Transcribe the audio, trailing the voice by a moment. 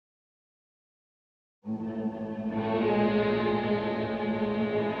About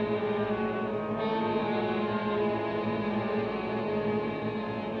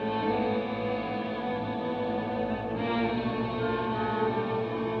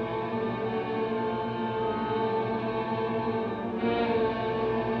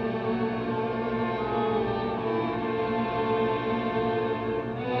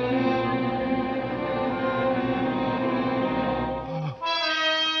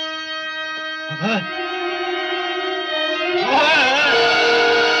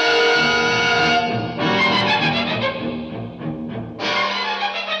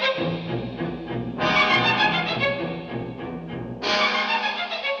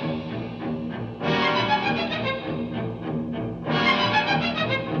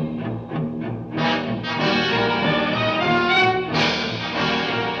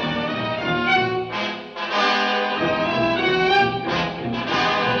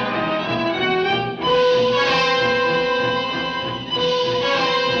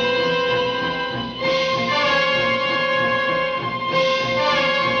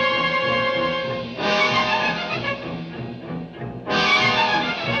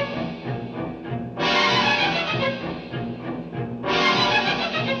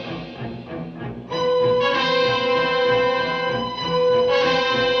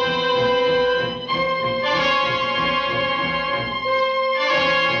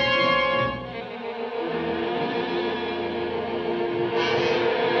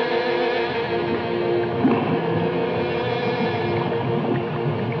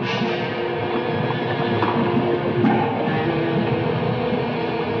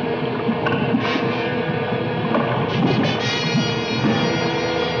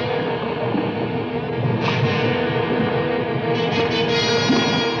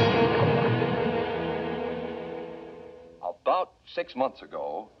 6 months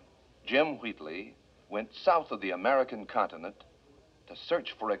ago, Jim Wheatley went south of the American continent to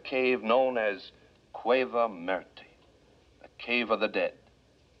search for a cave known as Cueva Muerta, the cave of the dead.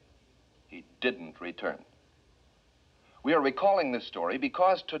 He didn't return. We are recalling this story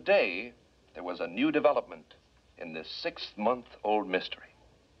because today there was a new development in this 6-month-old mystery.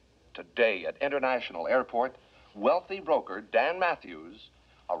 Today at International Airport, wealthy broker Dan Matthews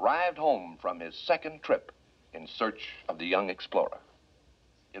arrived home from his second trip in search of the young explorer.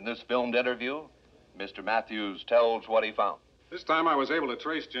 In this filmed interview, Mr. Matthews tells what he found. This time I was able to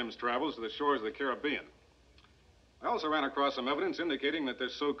trace Jim's travels to the shores of the Caribbean. I also ran across some evidence indicating that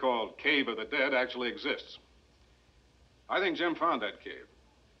this so-called Cave of the Dead actually exists. I think Jim found that cave,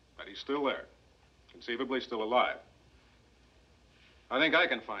 that he's still there, conceivably still alive. I think I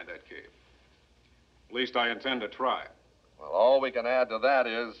can find that cave. At least I intend to try. Well, all we can add to that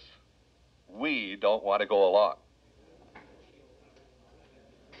is we don't want to go along.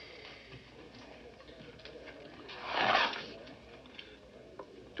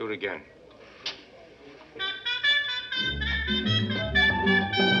 Do it again.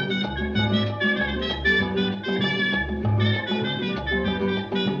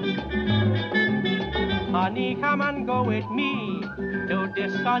 Honey, come and go with me to the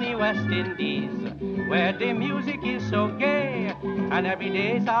sunny West Indies, where the music is so gay, and every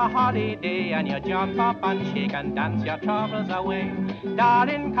day's a holiday, and you jump up and shake and dance your troubles away.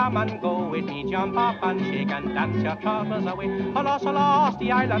 Darling, come and go with me, jump up and shake and dance your troubles away. Alas, alas,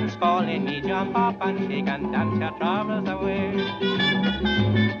 the island's calling me, jump up and shake and dance your troubles away.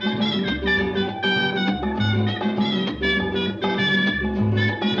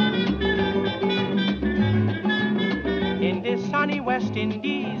 In the sunny West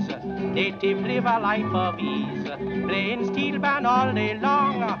Indies, native live a life of ease, playing steel band all day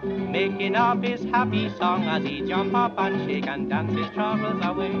long, making up his happy song as he jump up and shake and dance his troubles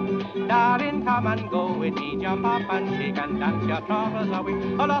away. Darling, come and go with me, jump up and shake and dance your troubles away.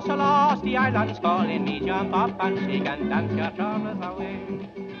 Alas, alas, the island's calling me, jump up and shake and dance your troubles away.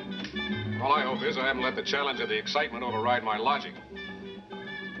 All I hope is I haven't let the challenge of the excitement override my logic.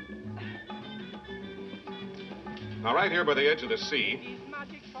 Now, right here by the edge of the sea.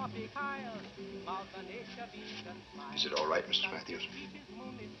 Is it all right, Mrs. Matthews?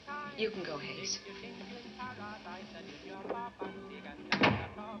 You can go, Hayes.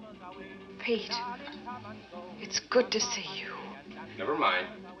 Pete, it's good to see you. Never mind.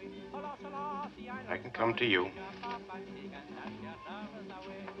 I can come to you.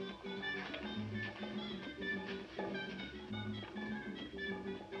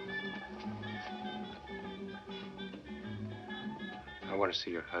 I want to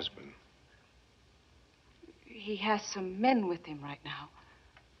see your husband. He has some men with him right now.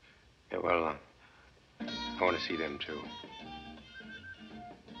 Yeah, well, I want to see them, too.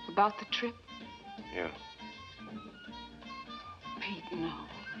 About the trip? Yeah. Pete, no.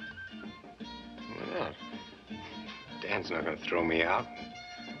 Why not? Dan's not going to throw me out.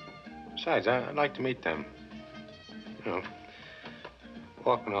 Besides, I'd like to meet them. You know,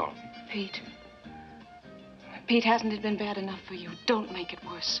 walk and all. Pete. Pete, hasn't it been bad enough for you? Don't make it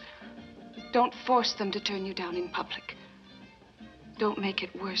worse. Don't force them to turn you down in public. Don't make it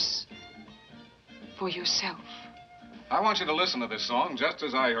worse for yourself. I want you to listen to this song just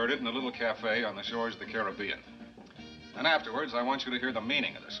as I heard it in a little cafe on the shores of the Caribbean. And afterwards, I want you to hear the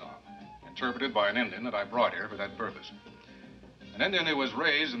meaning of the song, interpreted by an Indian that I brought here for that purpose. An Indian who was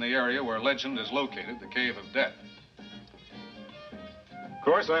raised in the area where legend is located, the Cave of Death. Of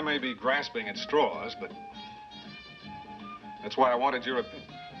course, I may be grasping at straws, but that's why I wanted your opinion.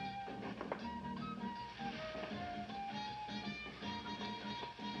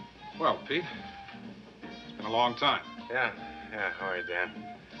 Well, Pete, it's been a long time. Yeah. How are you, Dan?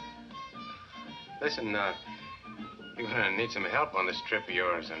 Listen, you're gonna need some help on this trip of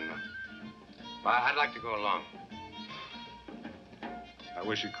yours, and well, I'd like to go along. I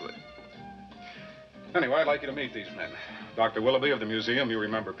wish you could. Anyway, I'd like you to meet these men. Dr. Willoughby of the museum, you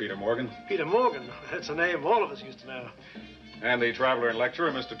remember Peter Morgan. Peter Morgan? That's a name all of us used to know. And the traveler and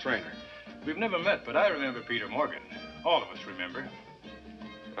lecturer, Mr. Traynor. We've never met, but I remember Peter Morgan. All of us remember.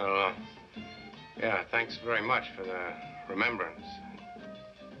 Well, yeah, thanks very much for the remembrance.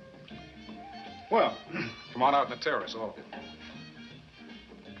 Well, come on out on the terrace, all of you.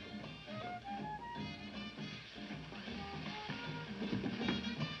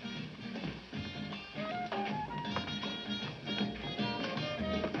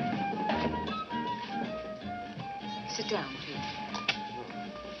 Sit down, Pete.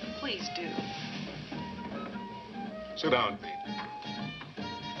 Please do. Sit down, Pete.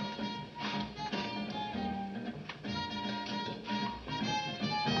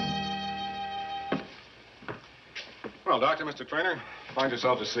 Well, Doctor, Mr. Traynor, find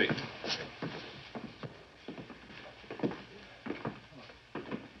yourself a seat.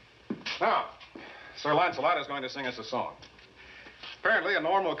 Now, Sir Lancelot is going to sing us a song. Apparently a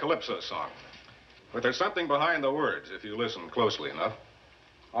normal calypso song. But there's something behind the words, if you listen closely enough.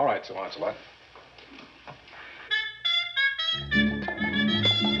 All right, Sir Lancelot.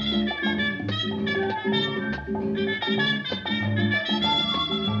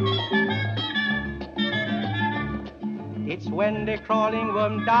 It's when the crawling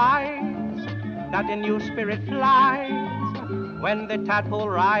worm dies that the new spirit flies. When the tadpole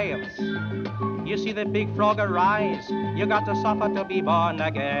writhes, you see the big frog arise. You got to suffer to be born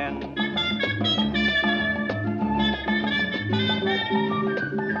again.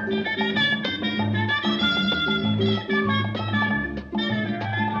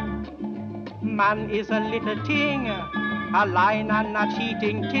 Man is a little thing, a lying and a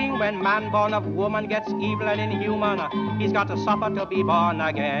cheating thing. When man born of woman gets evil and inhuman, he's got to suffer to be born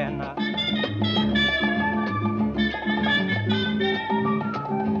again.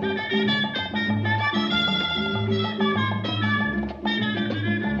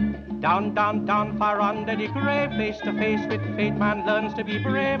 Down, down, down, far under the grave, face to face with fate, man learns to be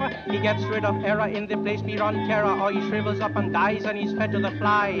brave. He gets rid of error in the place beyond terror, or he shrivels up and dies and he's fed to the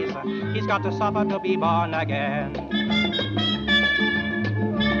flies. He's got to suffer to be born again.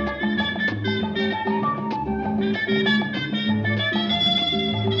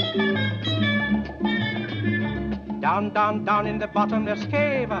 Down, down, down in the bottomless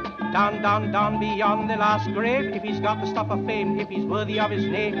cave, down, down, down beyond the last grave. If he's got the stuff of fame, if he's worthy of his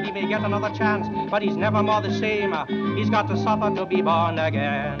name, he may get another chance, but he's never more the same. He's got to suffer to be born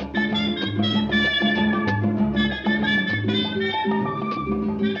again.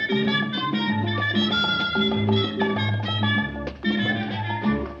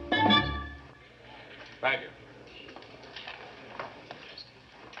 Thank you.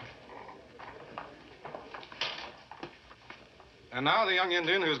 And now the young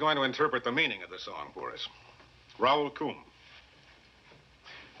Indian who's going to interpret the meaning of the song for us. Raoul Coombe.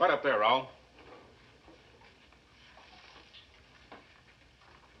 Right up there, Raoul.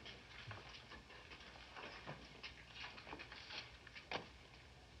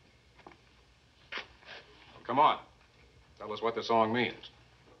 Come on. Tell us what the song means.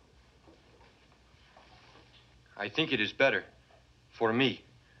 I think it is better for me,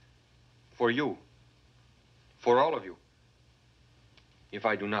 for you, for all of you, if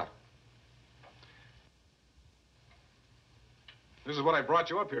I do not. This is what I brought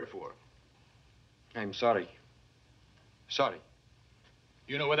you up here for. I'm sorry. Sorry.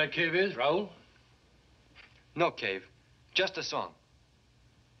 You know where that cave is, Raoul? No cave, just a song.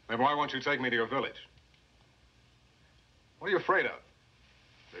 Then why won't you take me to your village? What are you afraid of?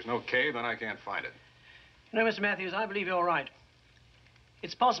 If there's no cave, then I can't find it. You know, Mr. Matthews, I believe you're right.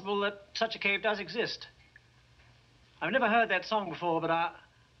 It's possible that such a cave does exist. I've never heard that song before, but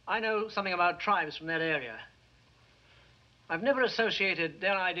I know something about tribes from that area. I've never associated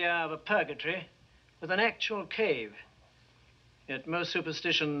their idea of a purgatory with an actual cave. Yet most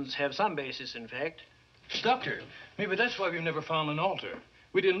superstitions have some basis, in fact. Doctor, maybe that's why we've never found an altar.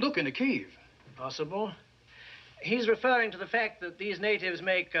 We didn't look in the cave. Possible. He's referring to the fact that these natives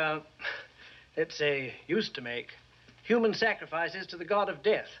make, let's say, used to make, human sacrifices to the god of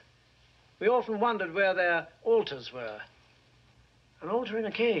death. We often wondered where their altars were. An altar in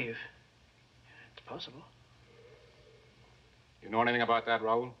a cave. It's possible. You know anything about that,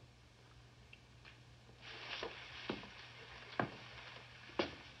 Raoul?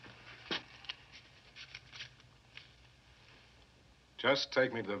 Just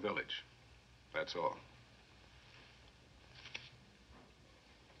take me to the village. That's all.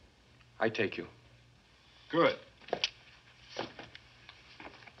 I take you. Good.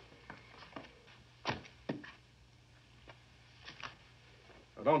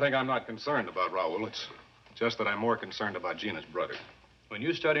 I don't think I'm not concerned about Raoul. It's just that I'm more concerned about Gina's brother. When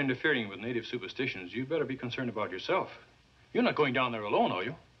you start interfering with native superstitions, you better be concerned about yourself. You're not going down there alone, are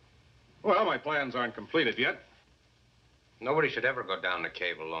you? Well, my plans aren't completed yet. Nobody should ever go down the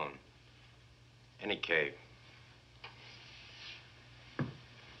cave alone. Any cave.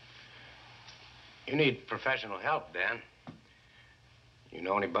 You need professional help, Dan. You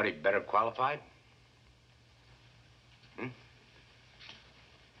know anybody better qualified?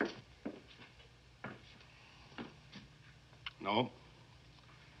 No.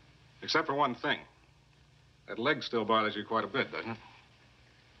 Except for one thing. That leg still bothers you quite a bit, doesn't it?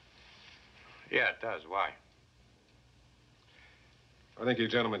 Yeah, it does. Why? I think you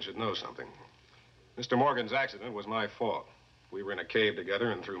gentlemen should know something. Mr. Morgan's accident was my fault. We were in a cave together,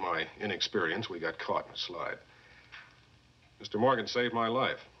 and through my inexperience, we got caught in a slide. Mr. Morgan saved my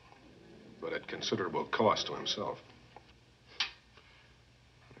life, but at considerable cost to himself.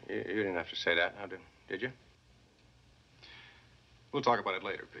 You didn't have to say that, now, did you? We'll talk about it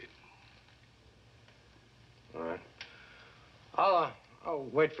later, Pete. All right. I'll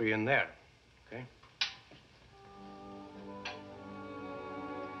wait for you in there, okay?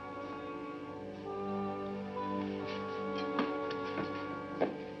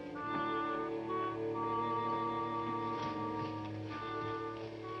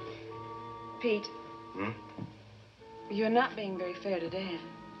 Pete. You're not being very fair to Dan.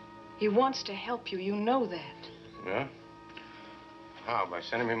 He wants to help you. You know that. Yeah? How, by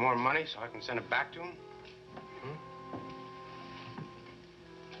sending me more money so I can send it back to him?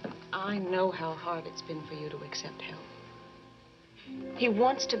 I know how hard it's been for you to accept help. He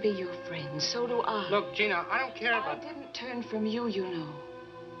wants to be your friend. So do I. Look, Gina, I don't care about... I didn't turn from you, you know.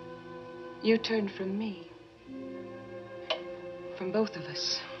 You turned from me. From both of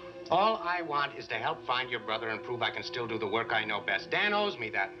us. All I want is to help find your brother and prove I can still do the work I know best. Dan owes me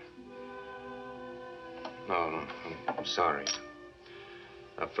that. No, I'm sorry.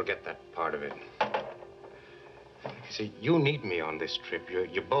 Forget that part of it. You see, you need me on this trip.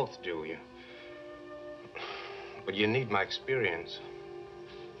 You both do. But you need my experience.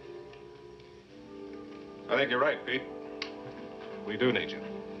 I think you're right, Pete. We do need you.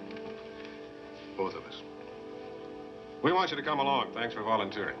 Both of us. We want you to come along. Thanks for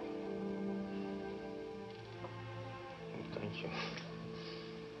volunteering. Thank you.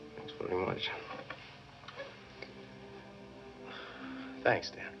 Thanks very much.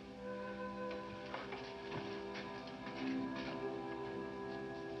 Thanks, Dan.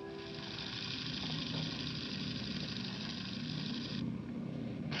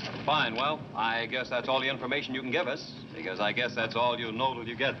 Fine. Well, I guess that's all the information you can give us, because I guess that's all you'll know till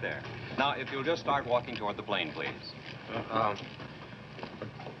you get there. Now, if you'll just start walking toward the plane, please.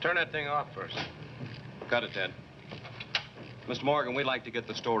 Turn that thing off first. Cut it, Ted. Mr. Morgan, we'd like to get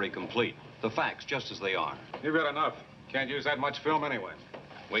the story complete. The facts, just as they are. You've got enough. Can't use that much film anyway.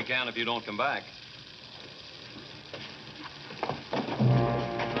 We can if you don't come back.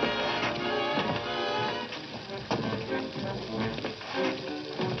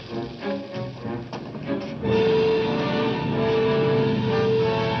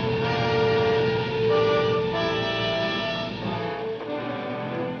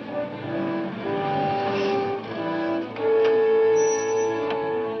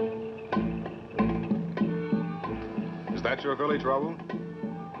 Is that your village, Raoul?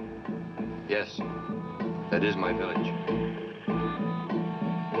 Yes, that is my village.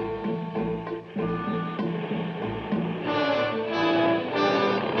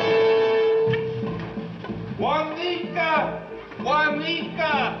 Juanita!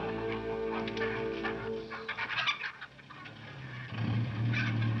 Juanita!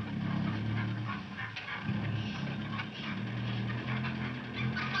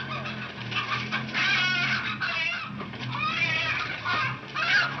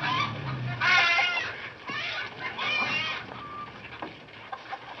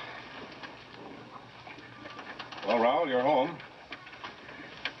 Well, Raoul, you're home.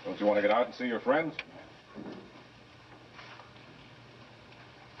 Don't you want to get out and see your friends?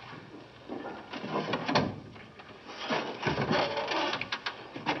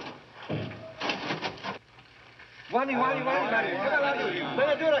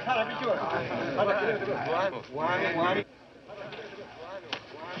 Wani.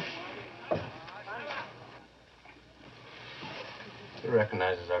 He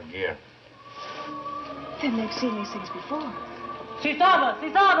recognizes our gear. Then they've seen these things before. Sisaba!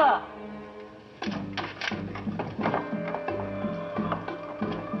 Sisaba!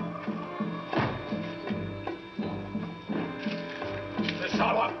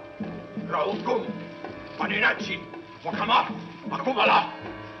 Raoul Kum! Paninachi! Wakama! Makumala!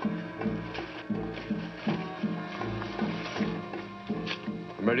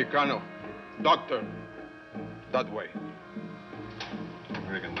 Americano. Doctor. That way.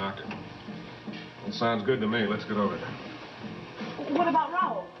 American doctor. Well, sounds good to me. Let's get over there. What about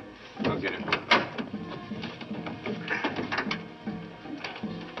Raoul? I'll get him.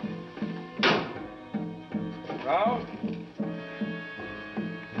 Raoul?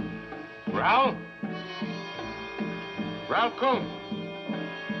 Raoul? Raoul, come.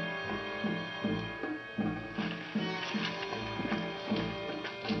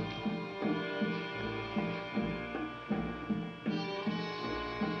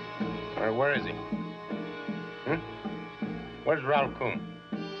 All right, where is he? Where's Raoul Kum?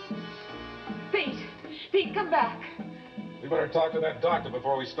 Pete, come back. We better talk to that doctor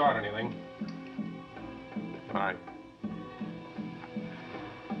before we start anything. All right.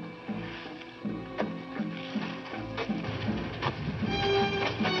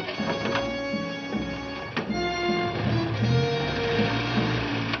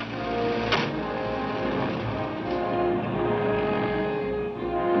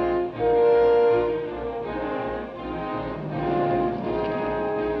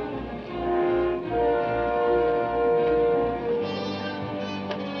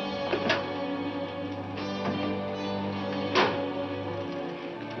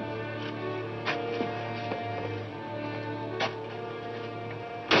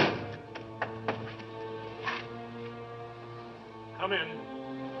 Come in.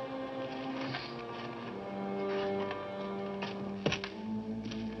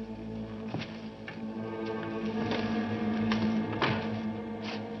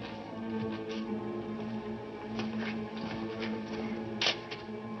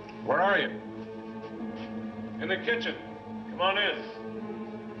 Where are you? In the kitchen. Come on in.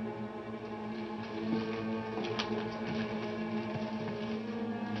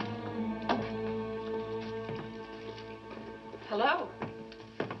 Hello.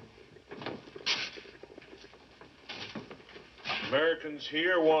 Americans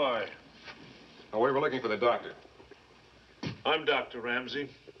here? Why? Oh, we were looking for the doctor. I'm Dr. Ramsey.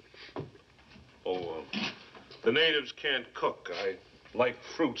 The natives can't cook. I like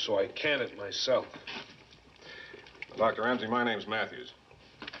fruit, so I can it myself. Dr. Ramsey, my name's Matthews.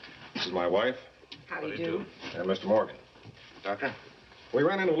 This is my wife. How do you do? And Mr. Morgan. Doctor? We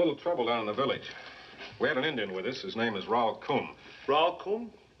ran into a little trouble down in the village. We had an Indian with us. His name is Raoul Kum. Raoul Kum?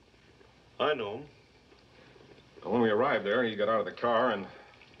 I know him. When we arrived there, he got out of the car and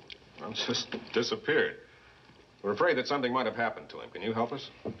well, just disappeared. We're afraid that something might have happened to him. Can you help us?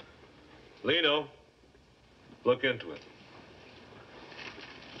 Lino, look into it.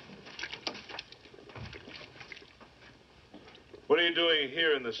 What are you doing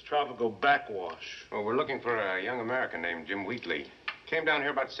here in this tropical backwash? Well, we're looking for a young American named Jim Wheatley. Came down here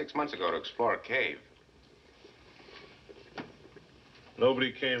about 6 months ago to explore a cave.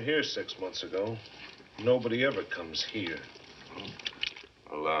 Nobody came here 6 months ago. Nobody ever comes here.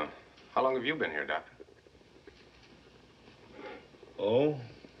 Well, how long have you been here, Doctor? Oh,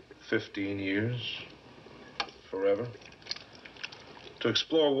 15 years. Forever. To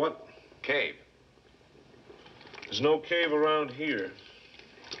explore what? Cave. There's no cave around here.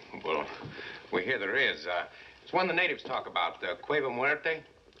 Well, we hear there is. It's one the natives talk about, the Cueva Muerte.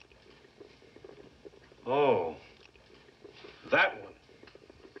 Oh, that one.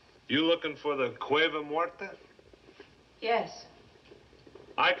 You looking for the Cueva Muerte? Yes.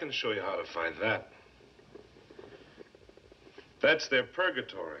 I can show you how to find that. That's their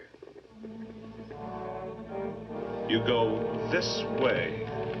purgatory. You go this way.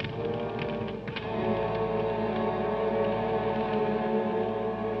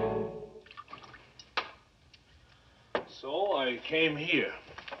 So I came here.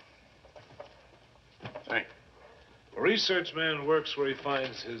 Thanks. A research man works where he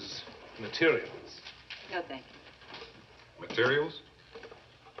finds his materials. No, thank you. Materials?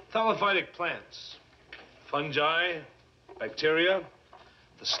 Thallophytic plants, fungi, bacteria,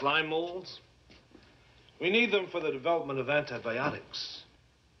 the slime molds. We need them for the development of antibiotics.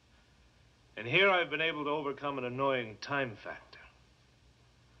 And here I've been able to overcome an annoying time factor.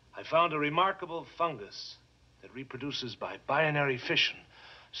 I found a remarkable fungus that reproduces by binary fission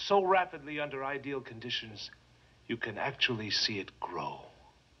so rapidly under ideal conditions, you can actually see it grow.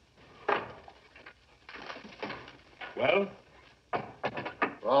 Well?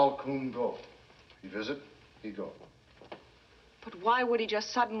 Raoul Kuhn go. He visit, he go. But why would he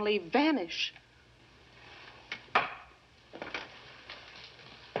just suddenly vanish?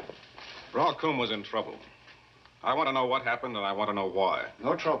 Raoul Kuhn was in trouble. I want to know what happened, and I want to know why.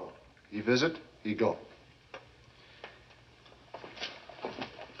 No trouble. He visit, he go.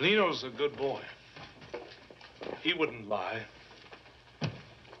 Lino's a good boy. He wouldn't lie.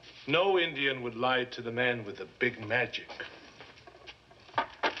 No Indian would lie to the man with the big magic.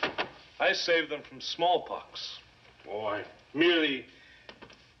 I saved them from smallpox. Oh, I merely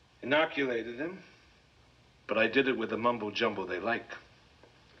inoculated them, but I did it with the mumbo jumbo they like.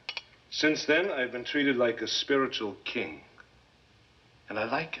 Since then, I've been treated like a spiritual king, and I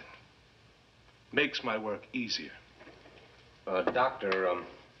like it. Makes my work easier. Doctor,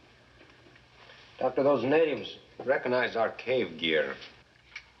 those natives recognize our cave gear.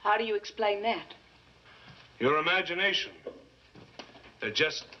 How do you explain that? Your imagination. They're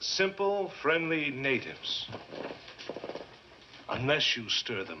just simple, friendly natives. Unless you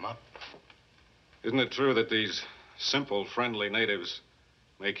stir them up. Isn't it true that these simple, friendly natives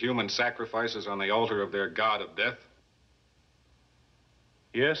make human sacrifices on the altar of their god of death?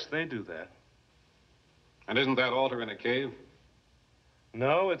 Yes, they do that. And isn't that altar in a cave?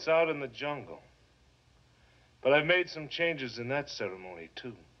 No, it's out in the jungle. But I've made some changes in that ceremony,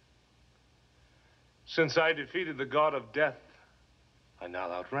 too. Since I defeated the god of death, I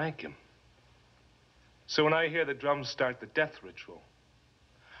now outrank him. So when I hear the drums start the death ritual,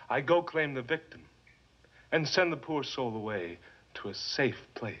 I go claim the victim and send the poor soul away to a safe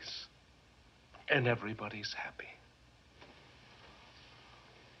place. And everybody's happy.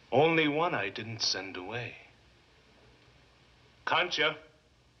 Only one I didn't send away. Concha,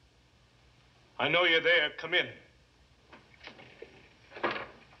 I know you're there. Come in.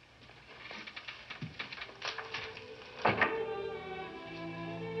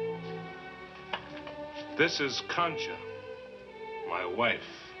 This is Concha, my wife.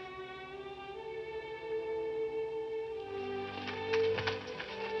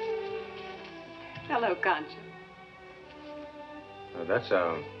 Hello, Concha. Oh, that's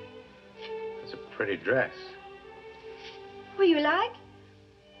a pretty dress. Will you like?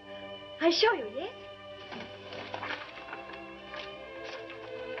 I'll show you, yes?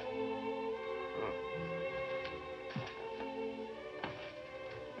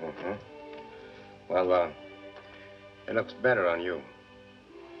 Uh-huh. Well, it looks better on you.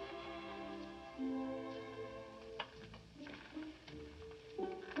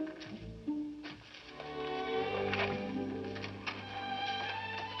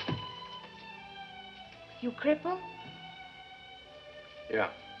 You cripple?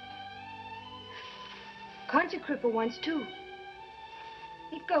 Yeah. Concha cripple once, too.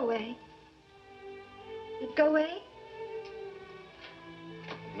 It go away. It go away?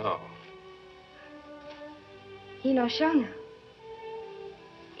 No. He no show now.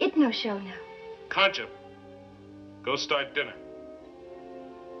 It no show now. Concha, go start dinner.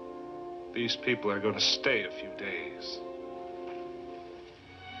 These people are going to stay a few days.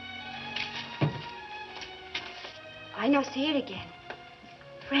 I no see it again.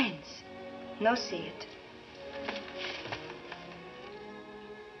 Friends, no see it.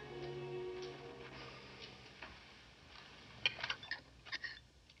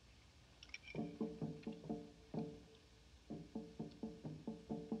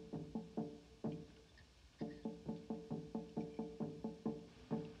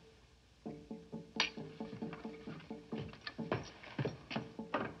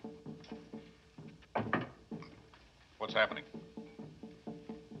 What's happening?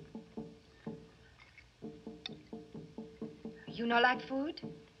 You no like food?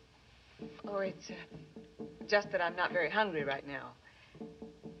 Oh, it's just that I'm not very hungry right now.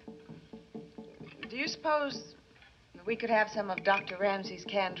 Do you suppose we could have some of Dr. Ramsey's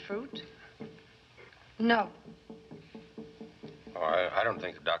canned fruit? No. Oh, I don't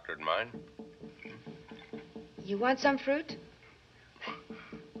think the doctor would mind. You want some fruit?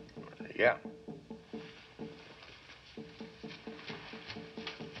 Yeah.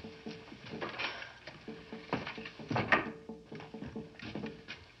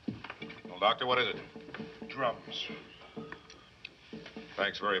 Well, Doctor, what is it? Drums.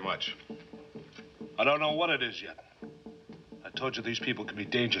 Thanks very much. I don't know what it is yet. I told you these people can be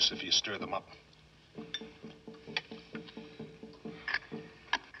dangerous if you stir them up.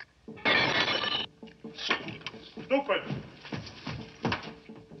 Stupid!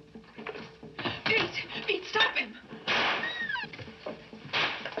 Pete, stop him!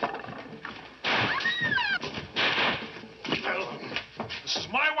 This is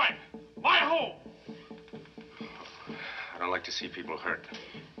my wife, my home. I don't like to see people hurt.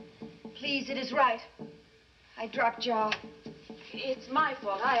 Please, it is right. I dropped Jaw. It's my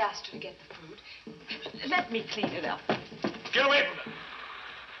fault. I asked her to get the fruit. Let me clean it up. Get away from them.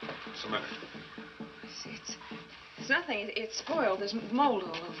 What's the matter? It's nothing. It's spoiled. There's mold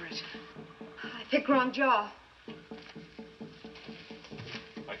all over it. I picked wrong Jaw.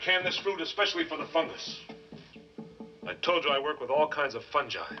 I canned this fruit especially for the fungus. I told you I work with all kinds of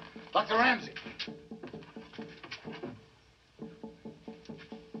fungi. Dr. Ramsey.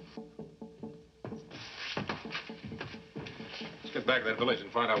 Let's get back to that village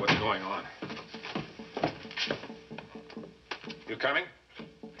and find out what's going on. You coming?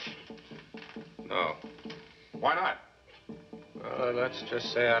 No. Why not? Well, let's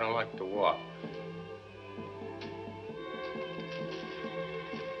just say I don't like to walk.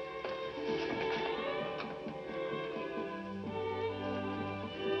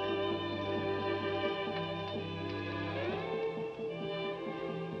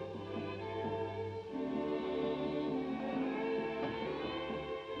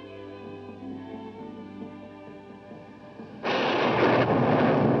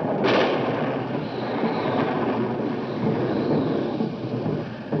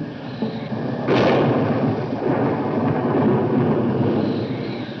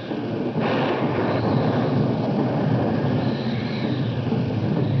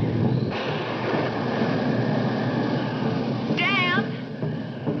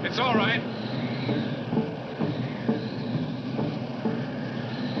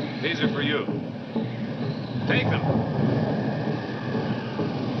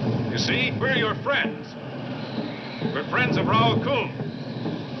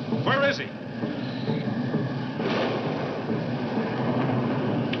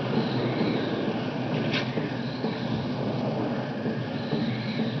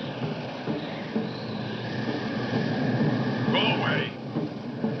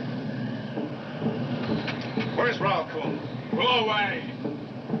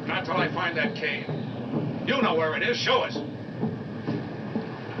 Show us.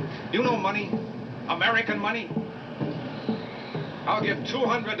 You know money? American money? I'll give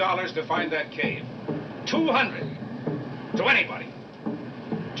 $200 to find that cave. 200. To anybody.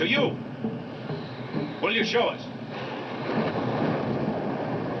 To you. Will you show us?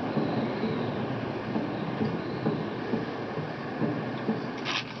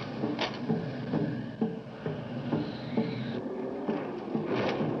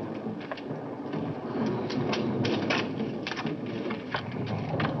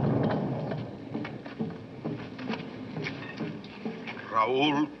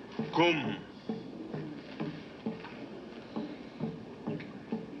 Raoul, come.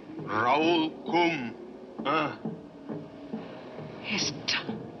 Raoul, come. His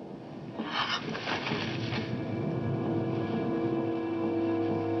tongue.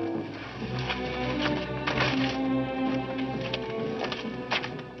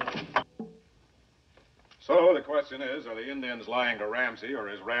 So the question is, are the Indians lying to Ramsey or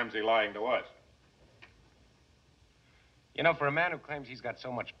is Ramsey lying to us? You know, for a man who claims he's got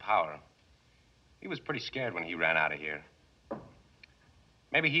so much power, he was pretty scared when he ran out of here.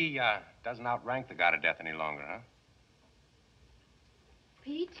 Maybe he doesn't outrank the God of Death any longer, huh?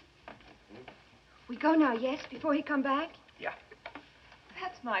 Pete? We go now, yes? Before he come back? Yeah.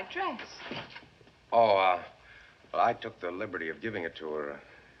 That's my dress. Oh, well, I took the liberty of giving it to her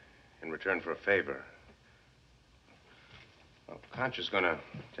in return for a favor. Well, Concha's gonna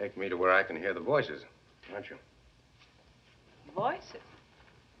take me to where I can hear the voices, aren't you? Voices?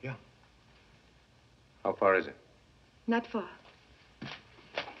 Yeah. How far is it? Not far.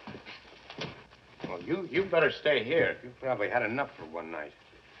 Well, you better stay here. You've probably had enough for one night.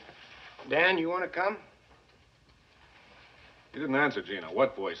 Dan, you want to come? You didn't answer, Gina.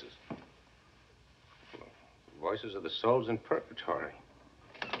 What voices? Well, voices of the souls in purgatory.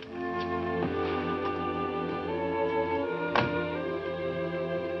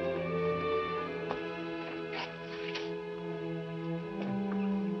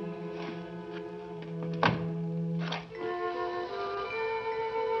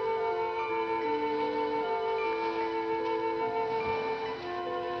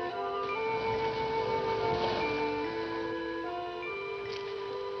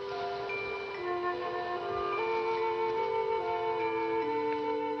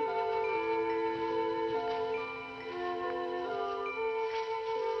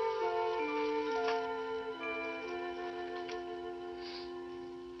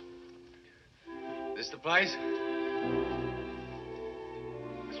 This the place?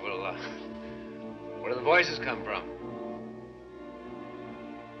 Well, where do the voices come from?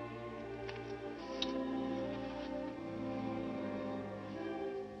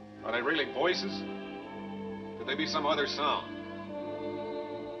 Are they really voices? Could they be some other sound?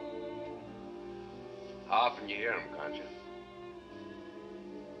 How often you hear them, can't you?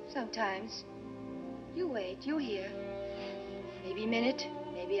 Sometimes. You wait, you hear. Maybe minute,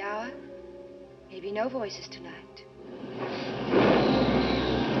 maybe hour, maybe no voices tonight.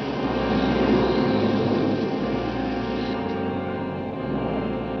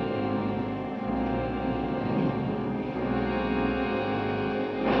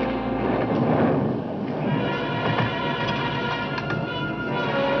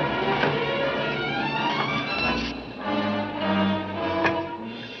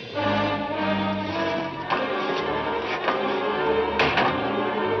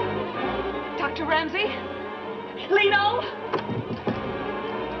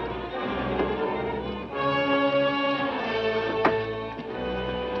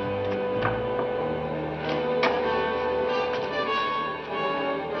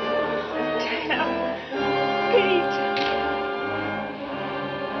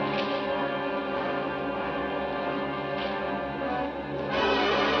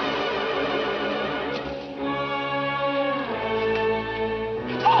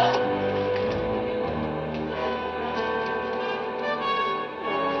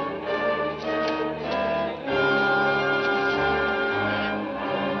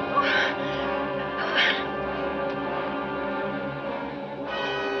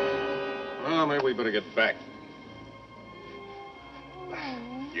 Maybe we better get back.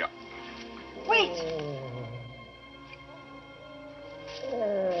 Yeah. Wait!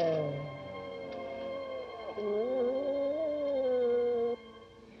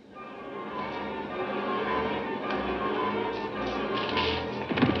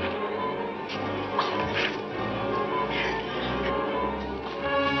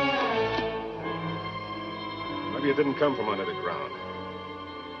 Maybe it didn't come from under the ground.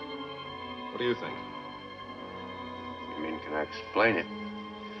 What do you think? You mean, can I explain it?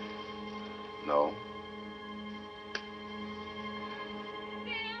 No.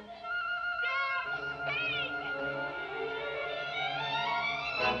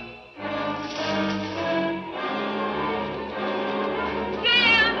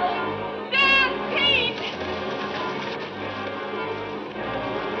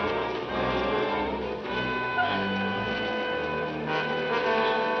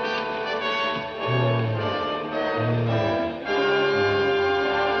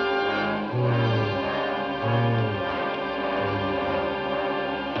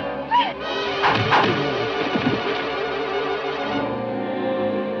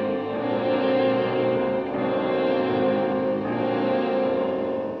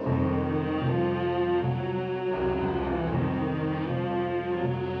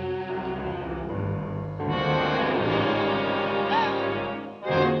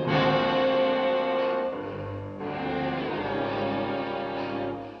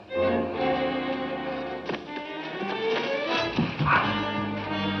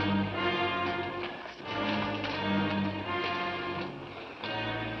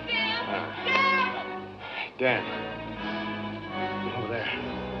 Dan. Over there.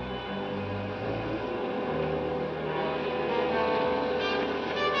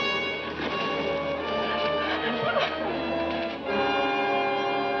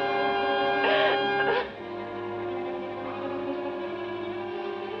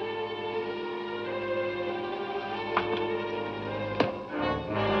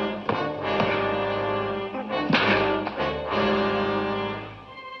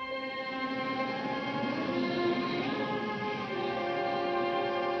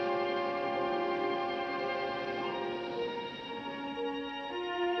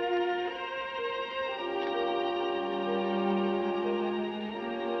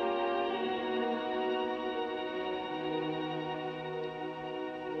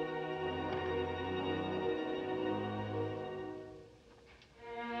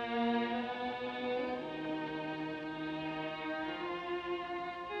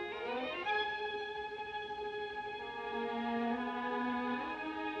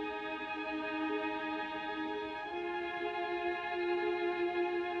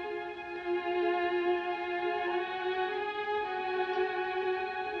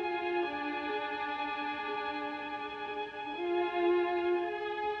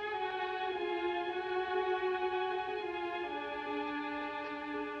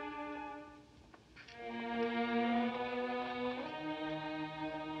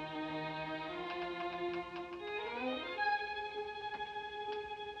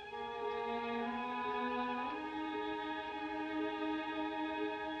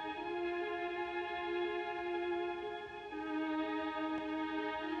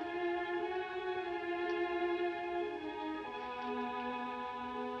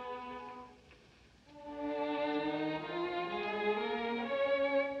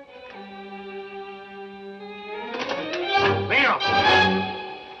 Lino!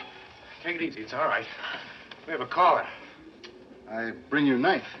 Take it easy. It's all right. We have a caller. I bring you a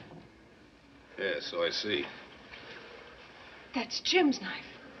knife. Yes, so I see. That's Jim's knife.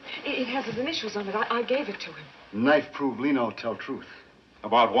 It has his initials on it. I gave it to him. Knife prove Lino tell truth.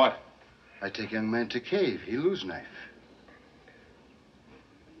 About what? I take young man to cave. He lose knife.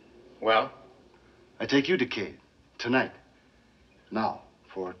 Well? I take you to cave. Tonight. Now.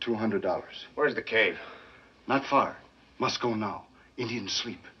 For $200. Where's the cave? Not far. Must go now. Indians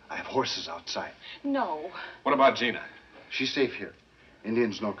sleep. I have horses outside. No. What about Gina? She's safe here.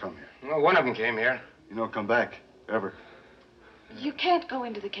 Indians no come here. Well, one of them came here. You don't come back. Ever. You can't go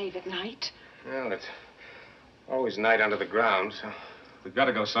into the cave at night. Well, it's always night under the ground, so... We've got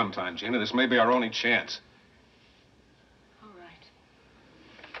to go sometime, Gina. This may be our only chance. All right.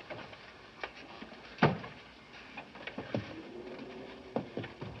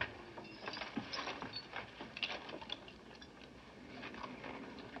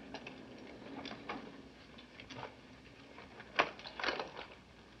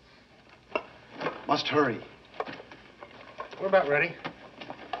 Must hurry. We're about ready.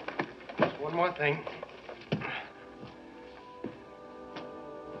 Just one more thing.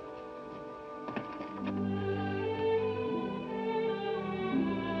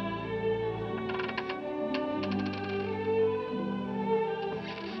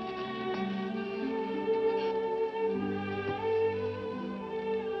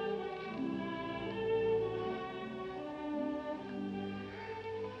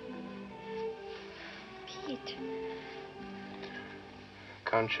 Pete.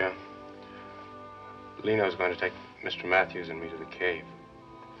 Concha, Lino's going to take Mr. Matthews and me to the cave.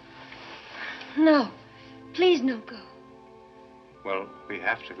 No. Please no go. Well, we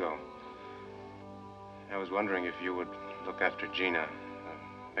have to go. I was wondering if you would look after Gina,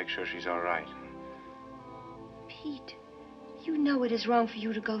 make sure she's all right. Pete, you know it is wrong for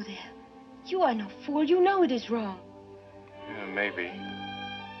you to go there. You are no fool. You know it is wrong. Yeah, maybe.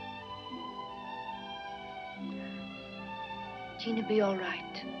 Gina be all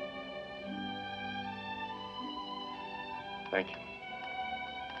right. Thank you.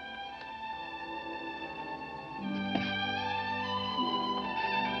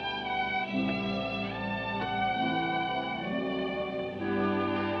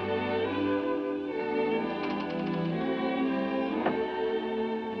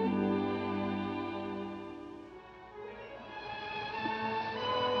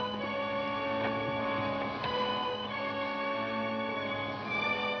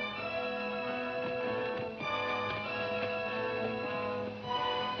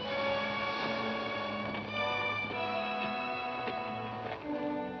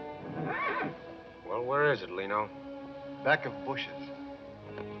 Well, where is it, Lino? Back of bushes.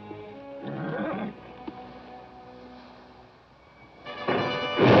 It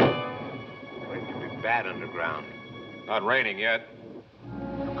could be bad underground. Not raining yet.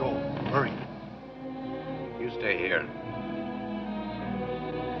 Go. Hurry. You stay here.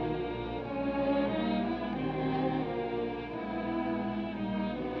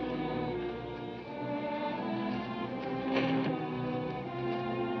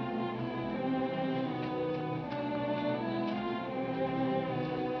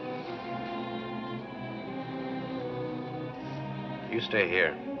 You stay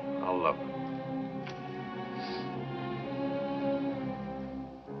here. I'll look.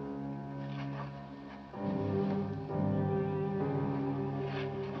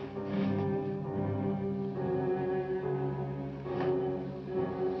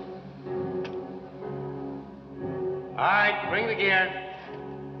 All right, bring the gear.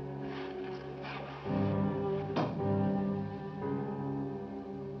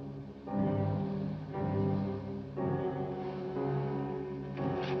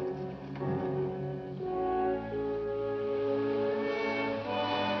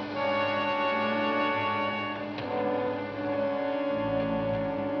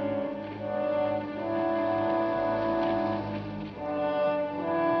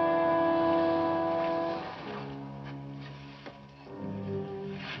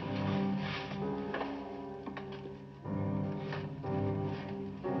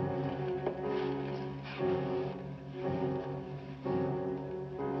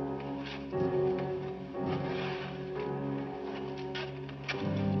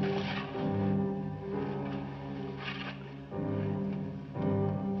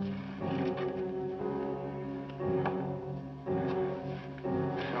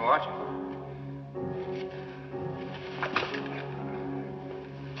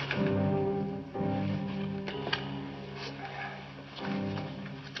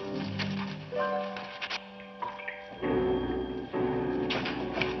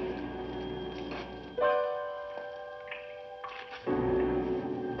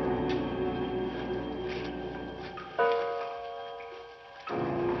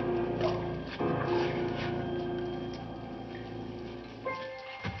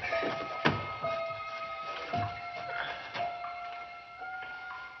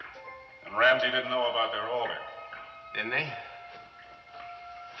 they didn't know about their order. Didn't they?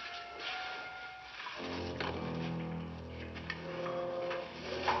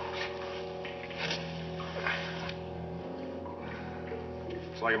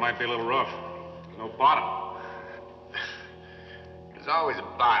 Looks like it might be a little rough. There's no bottom. There's always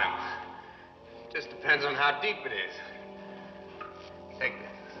a bottom. Just depends on how deep it is. Take this.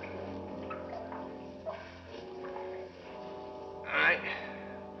 All right.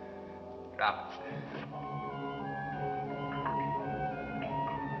 Drop it.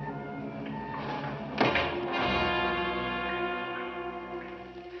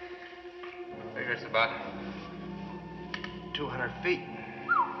 I figure it's about 200 feet.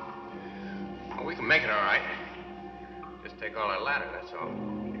 Well, we can make it all right. Just take all our ladder, that's all.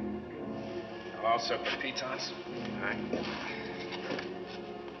 I'll set the pitons. All right.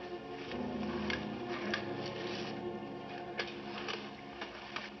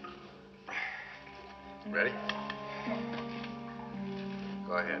 Ready?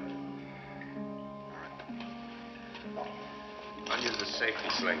 Go ahead. I'll use the safety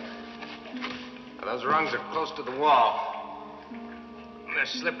sling. Now, those rungs are close to the wall. And they're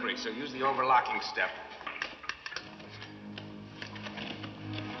slippery, so use the overlocking step.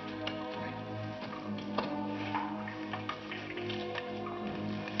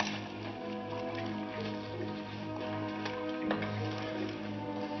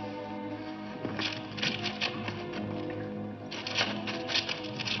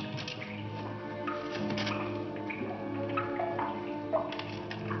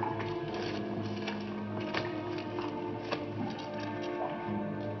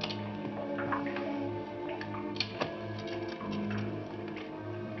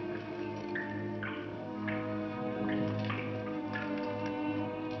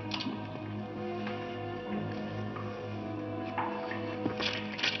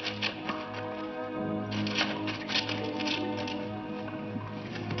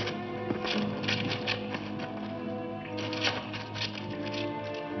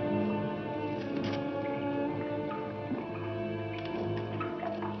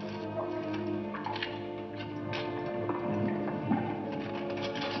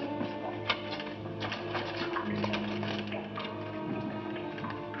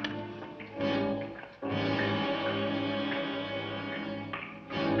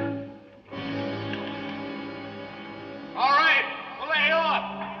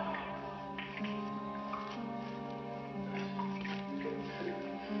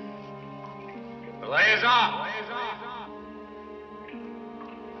 Layers off.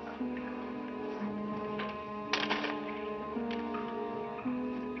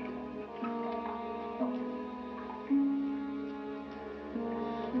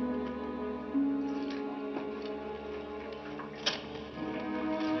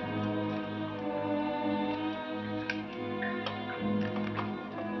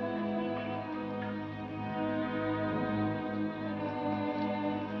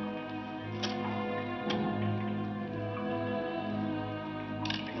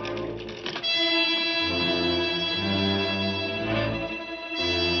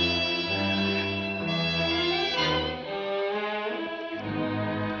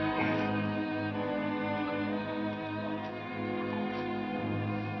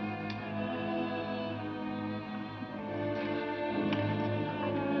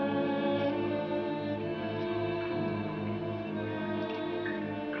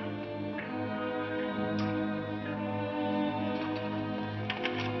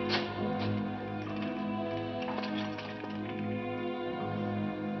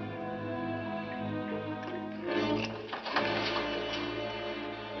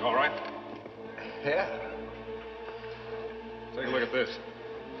 You all right? Yeah. Take a look at this.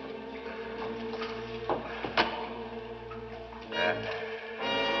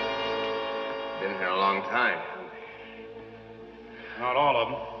 Been here a long time. Not all of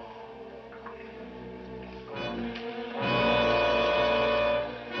them.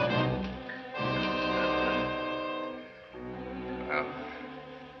 Well,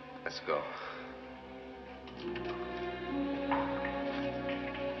 let's go.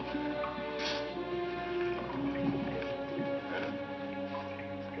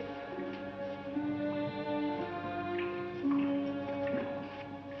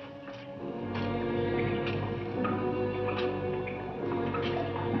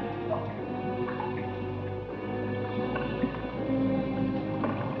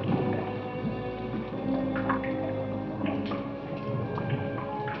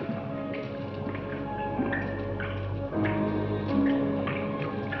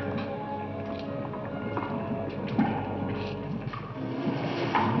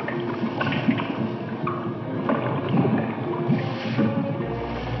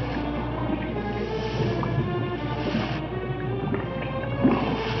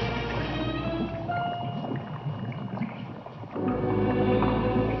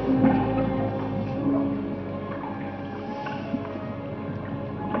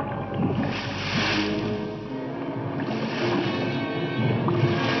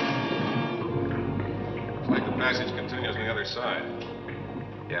 other side.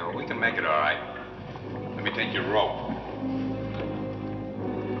 Yeah, well, we can make it all right. Let me take your rope.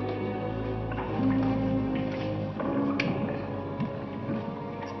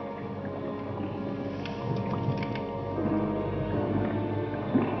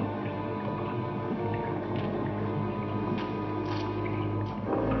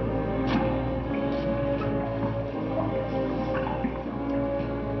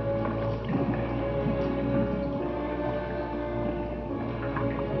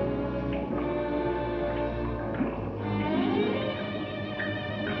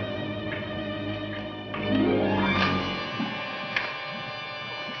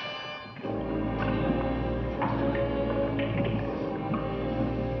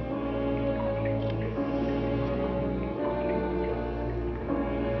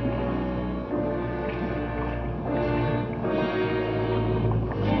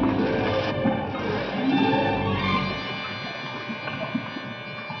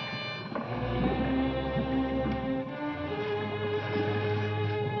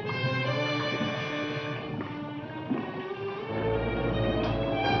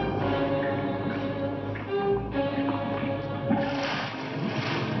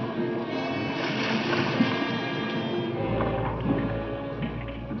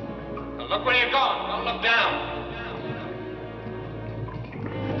 Look where you're going. Don't look down.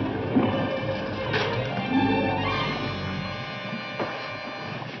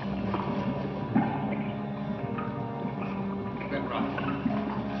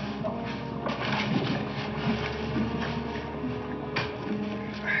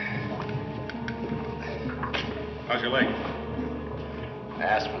 How's your leg? I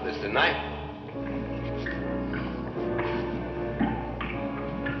asked for this tonight.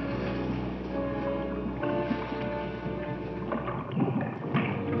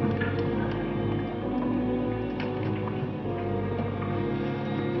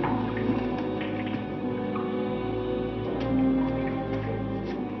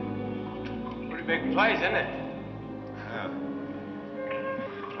 Big place, isn't it? Yeah.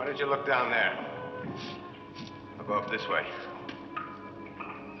 Why don't you look down there? I'll go up this way.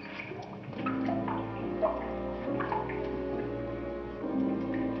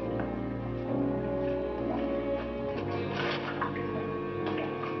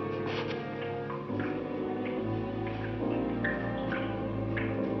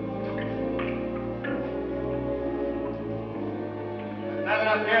 Nothing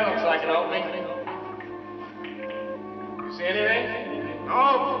up here looks like an opening. See anything?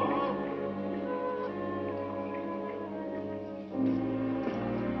 No.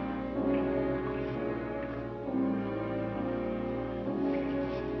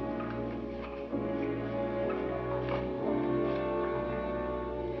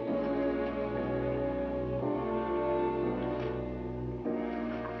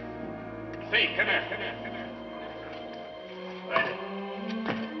 See, come here, come here, come here. Right.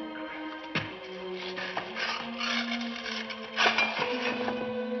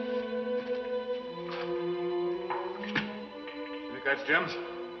 That's Jim's?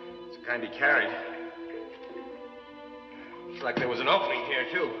 It's the kind he carried. Looks like there was an opening here,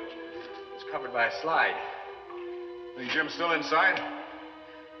 too. It's covered by a slide. Think Jim's still inside?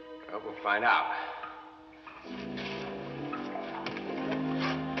 Well, we'll find out.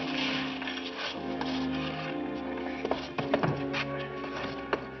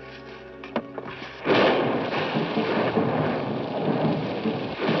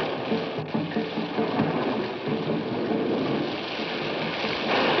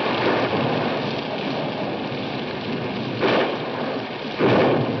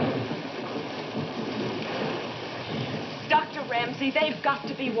 They've got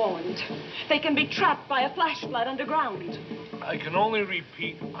to be warned. They can be trapped by a flash flood underground. I can only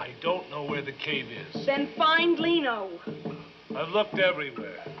repeat, I don't know where the cave is. Then find Lino. I've looked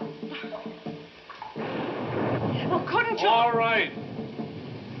everywhere. Well, couldn't you? All right.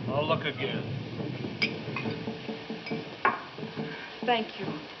 I'll look again. Thank you.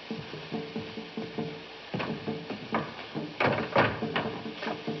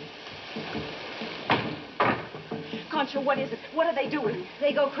 Concha, what is it? What are they doing?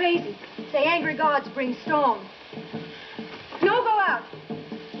 They go crazy. Say angry gods bring storm. No, go out.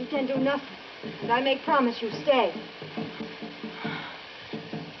 You can do nothing. And I make promise you stay.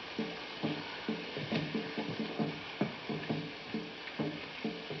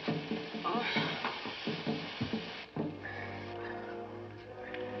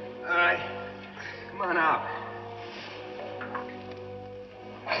 All right. Come on out.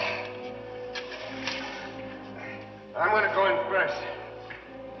 I'm gonna go in first.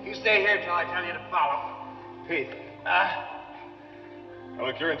 You stay here till I tell you to follow. Pete. Now,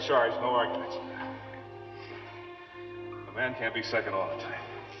 look, you're in charge. No arguments. A man can't be second all the time.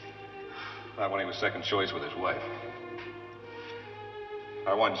 Not when he was second choice with his wife.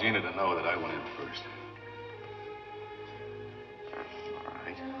 I want Gina to know that I went in first. All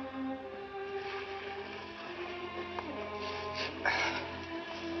right.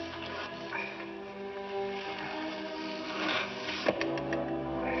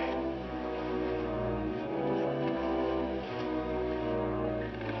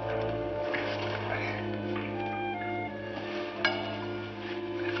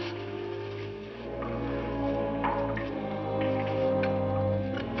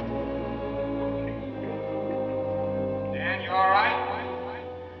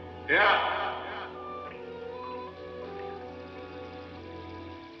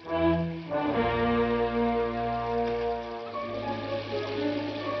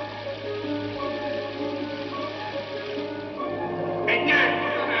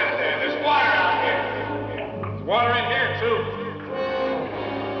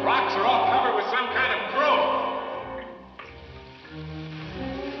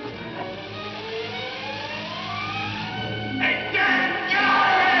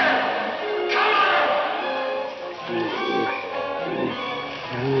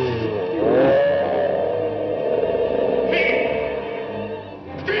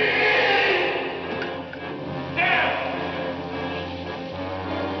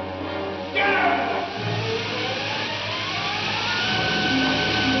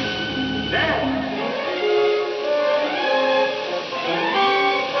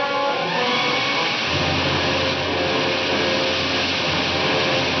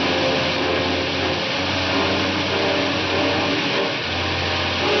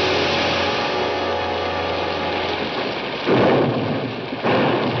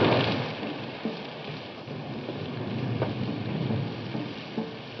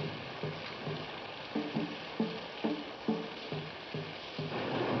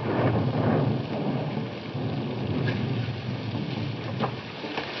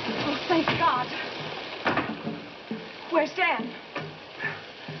 Where's Dan?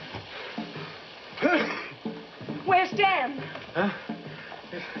 Where's Dan? Huh?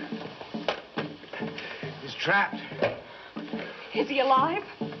 He's trapped. Is he alive?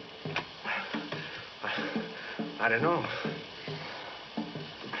 I don't know.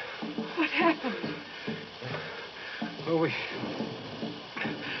 What happened? Well, we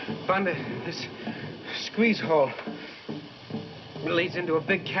found this squeeze hole. It leads into a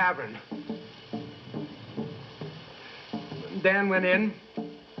big cavern. Dan went in.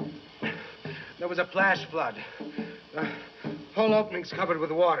 There was a flash flood. The whole opening's covered with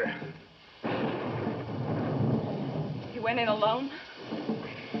water. He went in alone?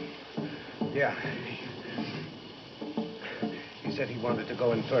 Yeah. He said he wanted to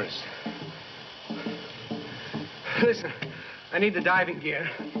go in first. Listen, I need the diving gear.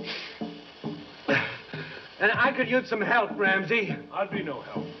 And I could use some help, Ramsey. I'd be no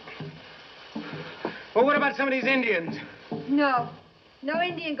help. Well, what about some of these Indians? No. No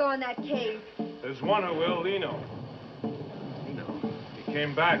Indian go in that cave. There's one who will, Lino. No. He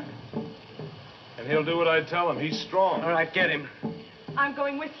came back. And he'll do what I tell him. He's strong. All right, get him. I'm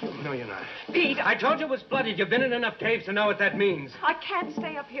going with you. No, you're not. Pete, I told you it was blooded. You've been in enough caves to know what that means. I can't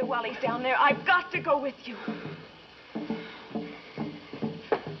stay up here while he's down there. I've got to go with you.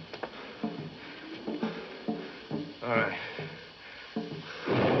 All right.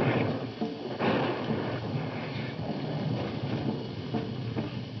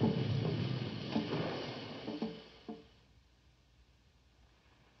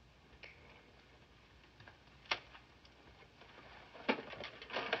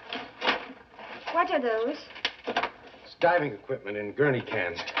 What are those? It's diving equipment in gurney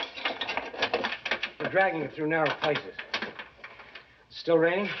cans. We're dragging it through narrow places. Still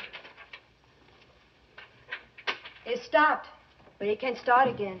raining? It stopped, but it can start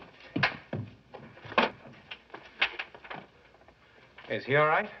again. Is he all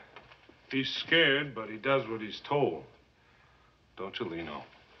right? He's scared, but he does what he's told. Don't you, Lino?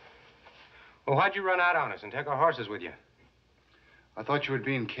 Well, why'd you run out on us and take our horses with you? I thought you would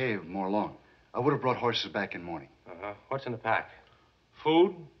be in cave more long. I would have brought horses back in morning. Uh-huh. What's in the pack?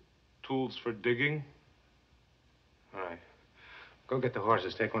 Food, tools for digging. All right. Go get the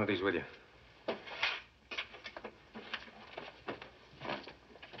horses. Take one of these with you.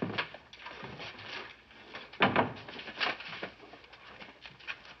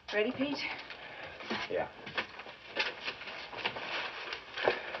 Ready, Pete? Yeah.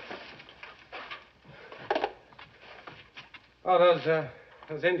 Oh,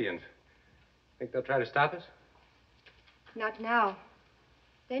 those Indians. Think they'll try to stop us? Not now.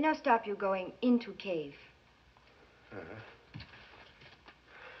 They no stop you going into cave.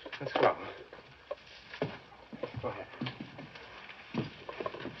 Let's go. Go ahead.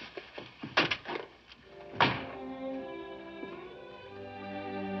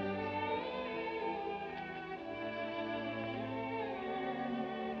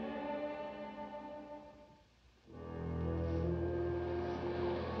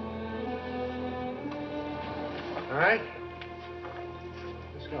 All right.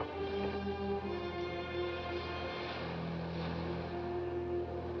 Let's go.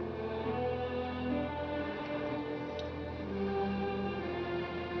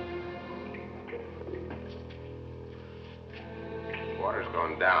 Water's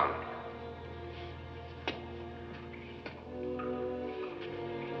going down.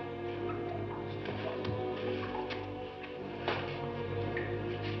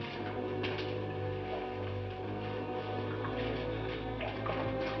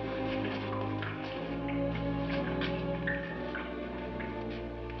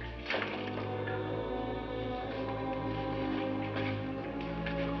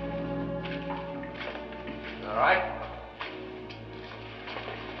 All right.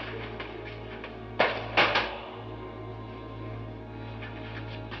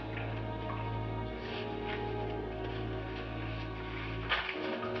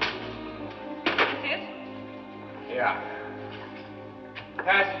 Yeah. The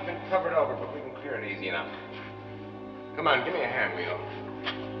passage has been covered over, but we can clear it easy enough. Come on, give me a hand, Leo.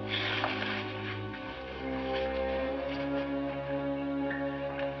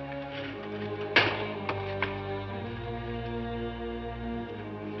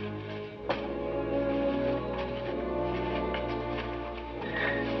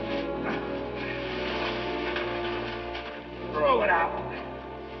 Throw it out.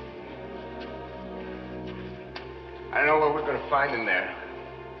 I don't know what we're going to find in there,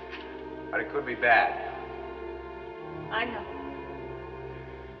 but it could be bad. I know.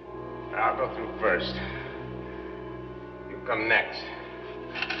 I'll go through first. You come next.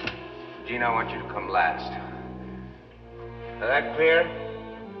 Gina, I want you to come last. Is that clear?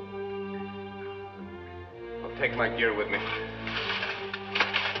 I'll take my gear with me.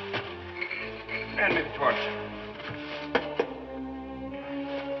 Hand me the torch.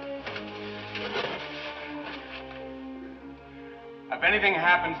 If anything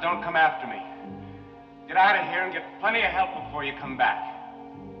happens, don't come after me. Get out of here and get plenty of help before you come back.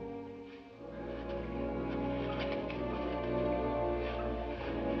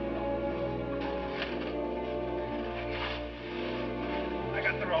 I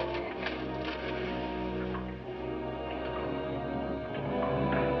got the rope.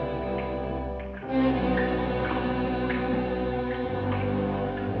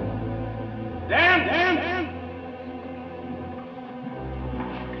 Dan!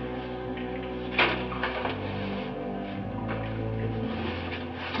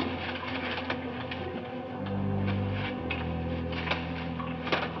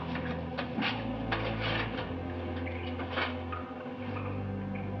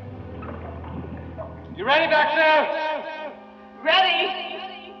 You ready back there?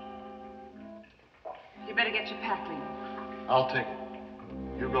 Ready? You better get your pack, Lena. I'll take it.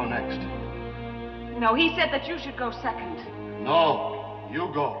 You go next. No, he said that you should go second. No, you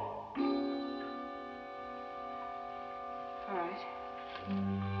go. All right.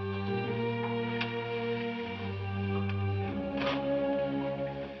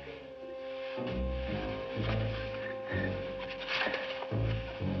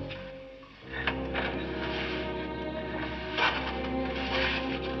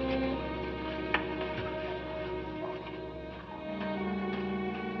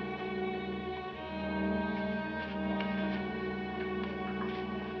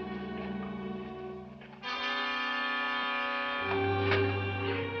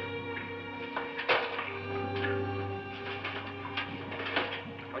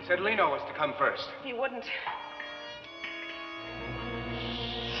 I said Lino was to come first. He wouldn't.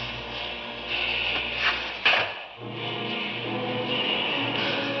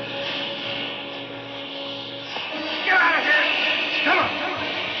 Get out of here! Come on!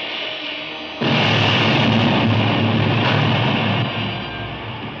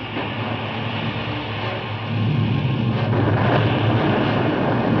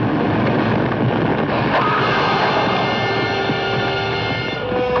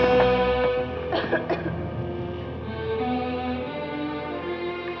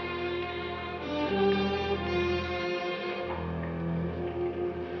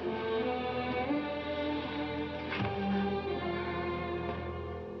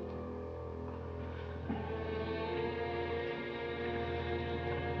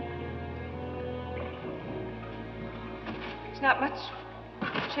 There's not much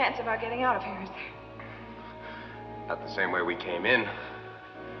chance of our getting out of here, is there? Not the same way we came in.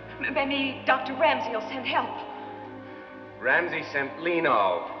 Maybe Dr. Ramsey will send help. Ramsey sent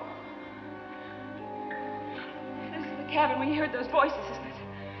Lino. This is the cabin where you heard those voices, isn't it?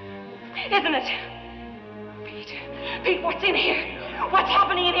 Isn't it? Pete, what's in here? What's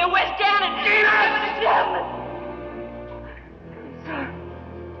happening in here? Where's Dan and Gina?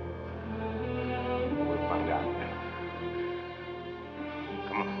 We'll find out.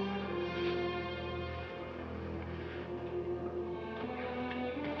 Come on.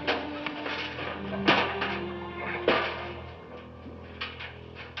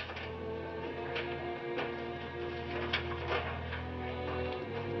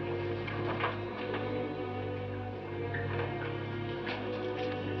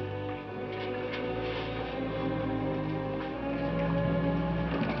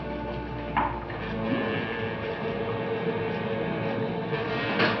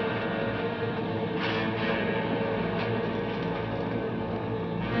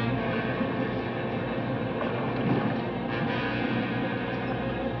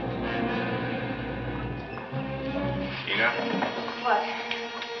 What?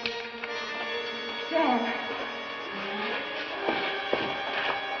 Dan.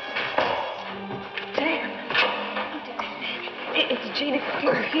 Dan. It's Gina. Can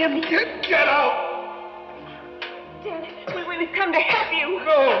you hear me? Get out! Dan, we've come to help you.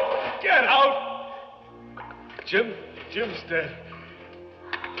 No! Get out! Jim's dead.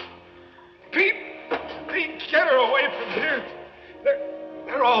 Pete, get her away from here.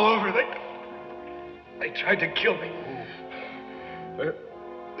 They're all over. They tried to kill me.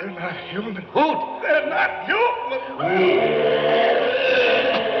 They're not human. Who? They're not human.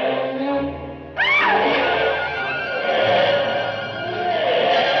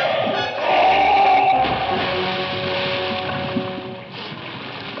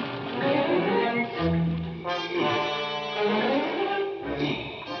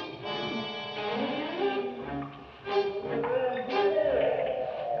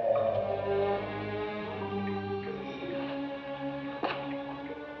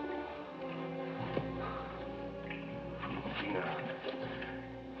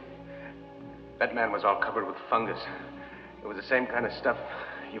 That man was all covered with fungus. It was the same kind of stuff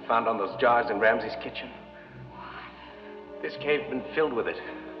you found on those jars in Ramsey's kitchen. This cave's been filled with it.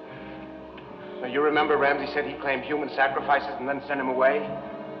 Now, you remember Ramsey said he claimed human sacrifices and then sent him away?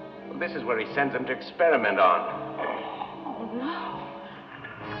 Well, this is where he sends them to experiment on. Oh, no.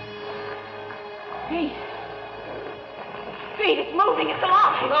 Pete. Pete, it's moving. It's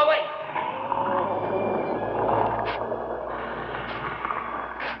alive. No, wait.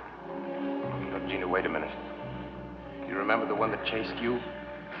 Gina, wait a minute. You remember the one that chased you?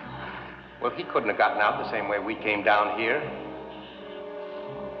 Well, he couldn't have gotten out the same way we came down here.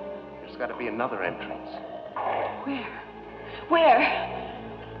 There's got to be another entrance. Where? Where?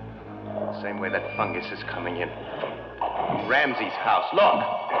 The same way that fungus is coming in. Ramsey's house. Look!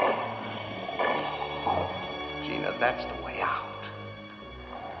 Gina, that's the way out.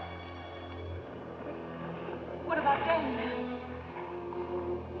 What about Dan?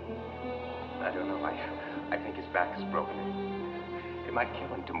 I don't know. I think his back is broken. It might kill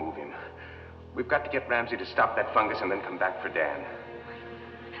him to move him. We've got to get Ramsey to stop that fungus and then come back for Dan.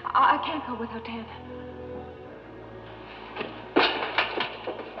 I can't go without Dan.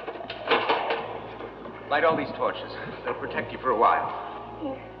 Light all these torches. They'll protect you for a while.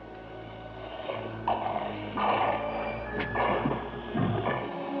 Here.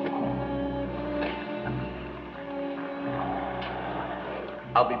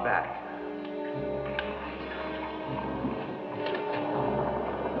 I'll be back.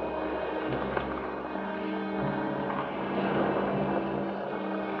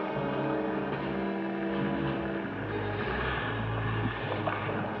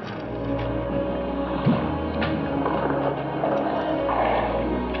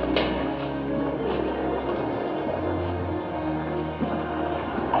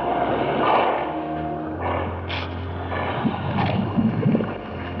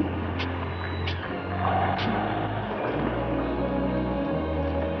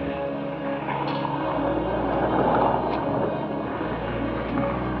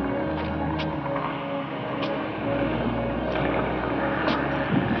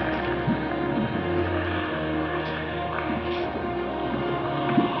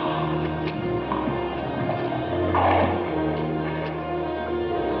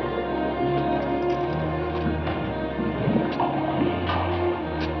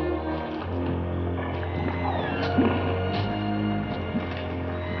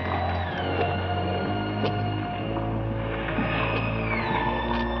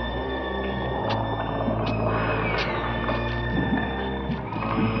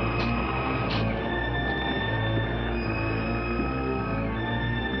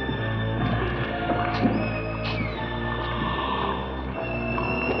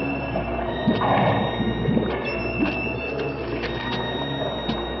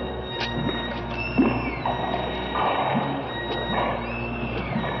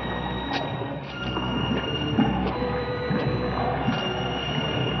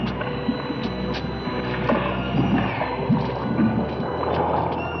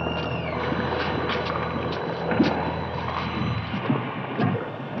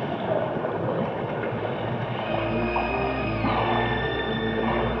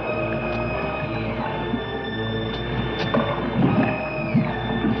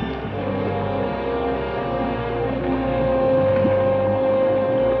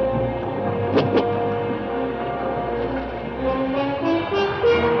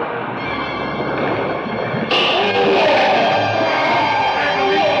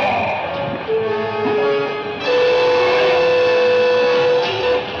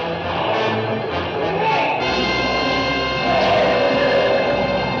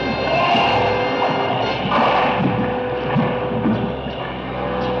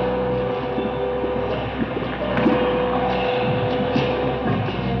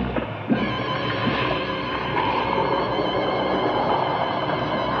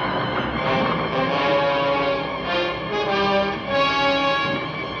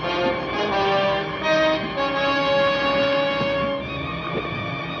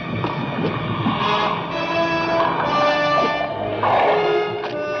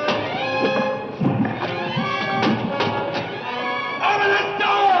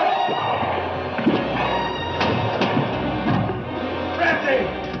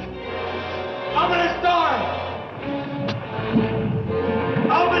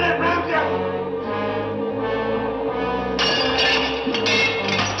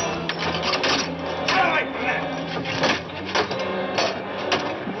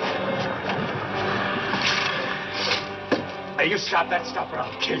 stop that stuff or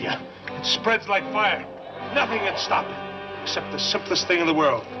I'll kill you. It spreads like fire. Nothing can stop it, except the simplest thing in the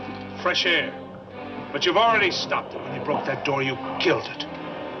world, fresh air. But you've already stopped it. When you broke that door, you killed it.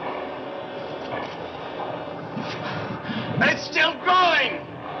 But it's still growing!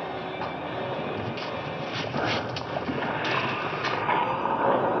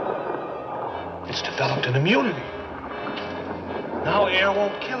 It's developed an immunity. Now air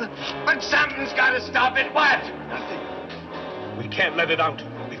won't kill it. But something's got to stop it. What? Nothing. We can't let it out.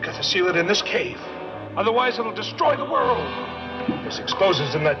 We've got to seal it in this cave. Otherwise, it'll destroy the world. There's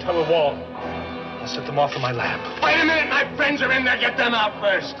explosives in that tunnel wall. I'll set them off in my lab. Wait a minute. My friends are in there. Get them out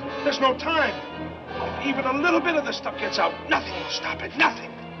first. There's no time. If even a little bit of this stuff gets out, nothing will stop it.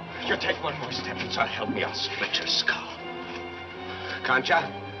 Nothing. You take one more step and so help me, I'll split your skull. Concha,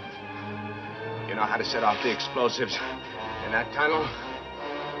 you know how to set off the explosives in that tunnel?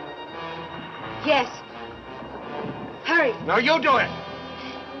 Yes. Hurry. No, you do it.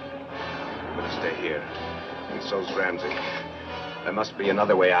 I'm gonna stay here. And so's Ramsey. There must be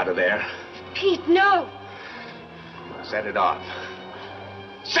another way out of there. Pete, no. Set it off.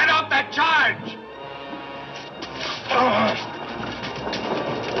 Set off that charge! Go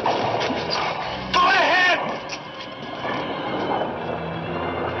ahead!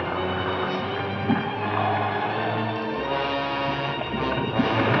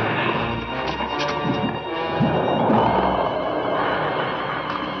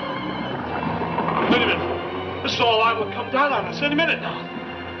 Wait a minute. This is all liable to come down on us any minute now.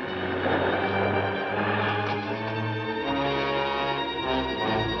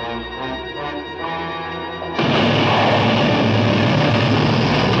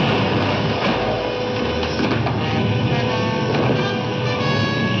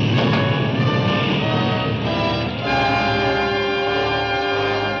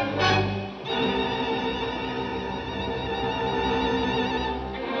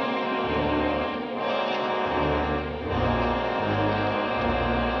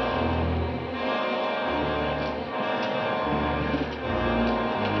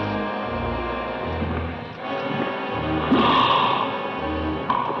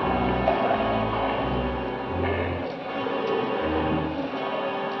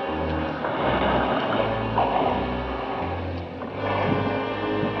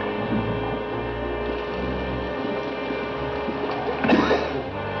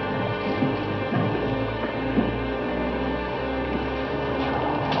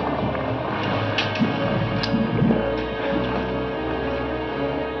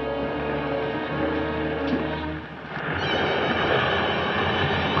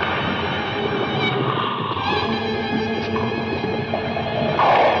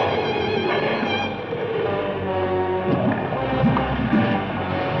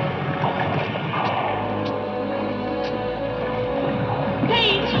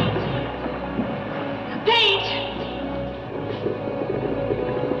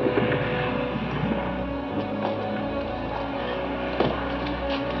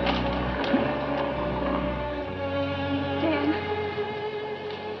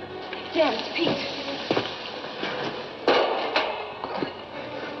 Dan, it's Pete.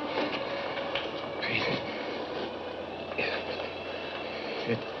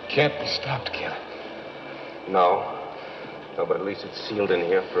 It can't be stopped, Kid. No. No, but at least it's sealed in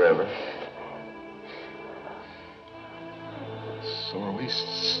here forever. So are we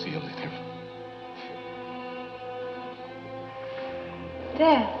sealed in here?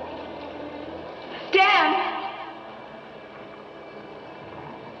 Dan. Dan!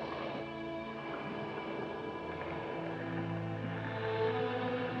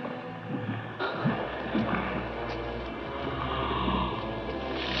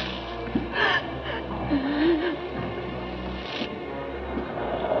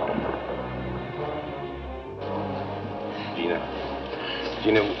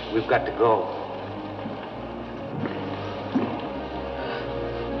 Gina, we've got to go.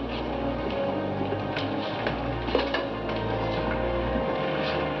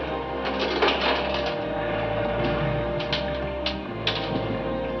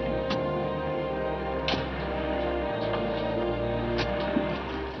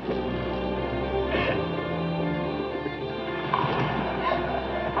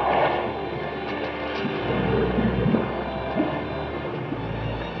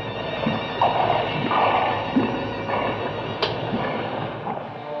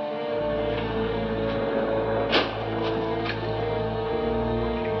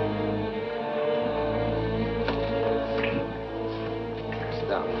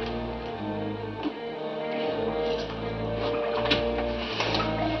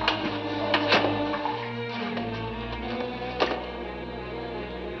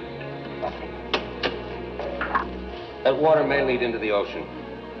 That water may lead into the ocean.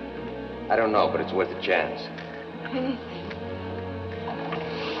 I don't know, but it's worth a chance. Anything.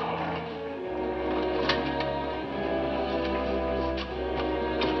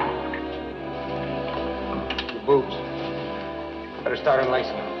 Your boots. Better start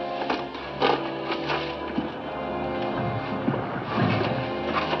unlacing them.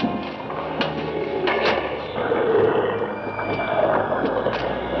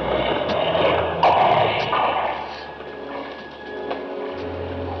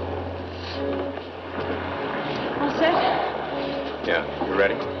 Yeah, you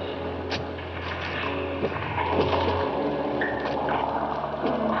ready?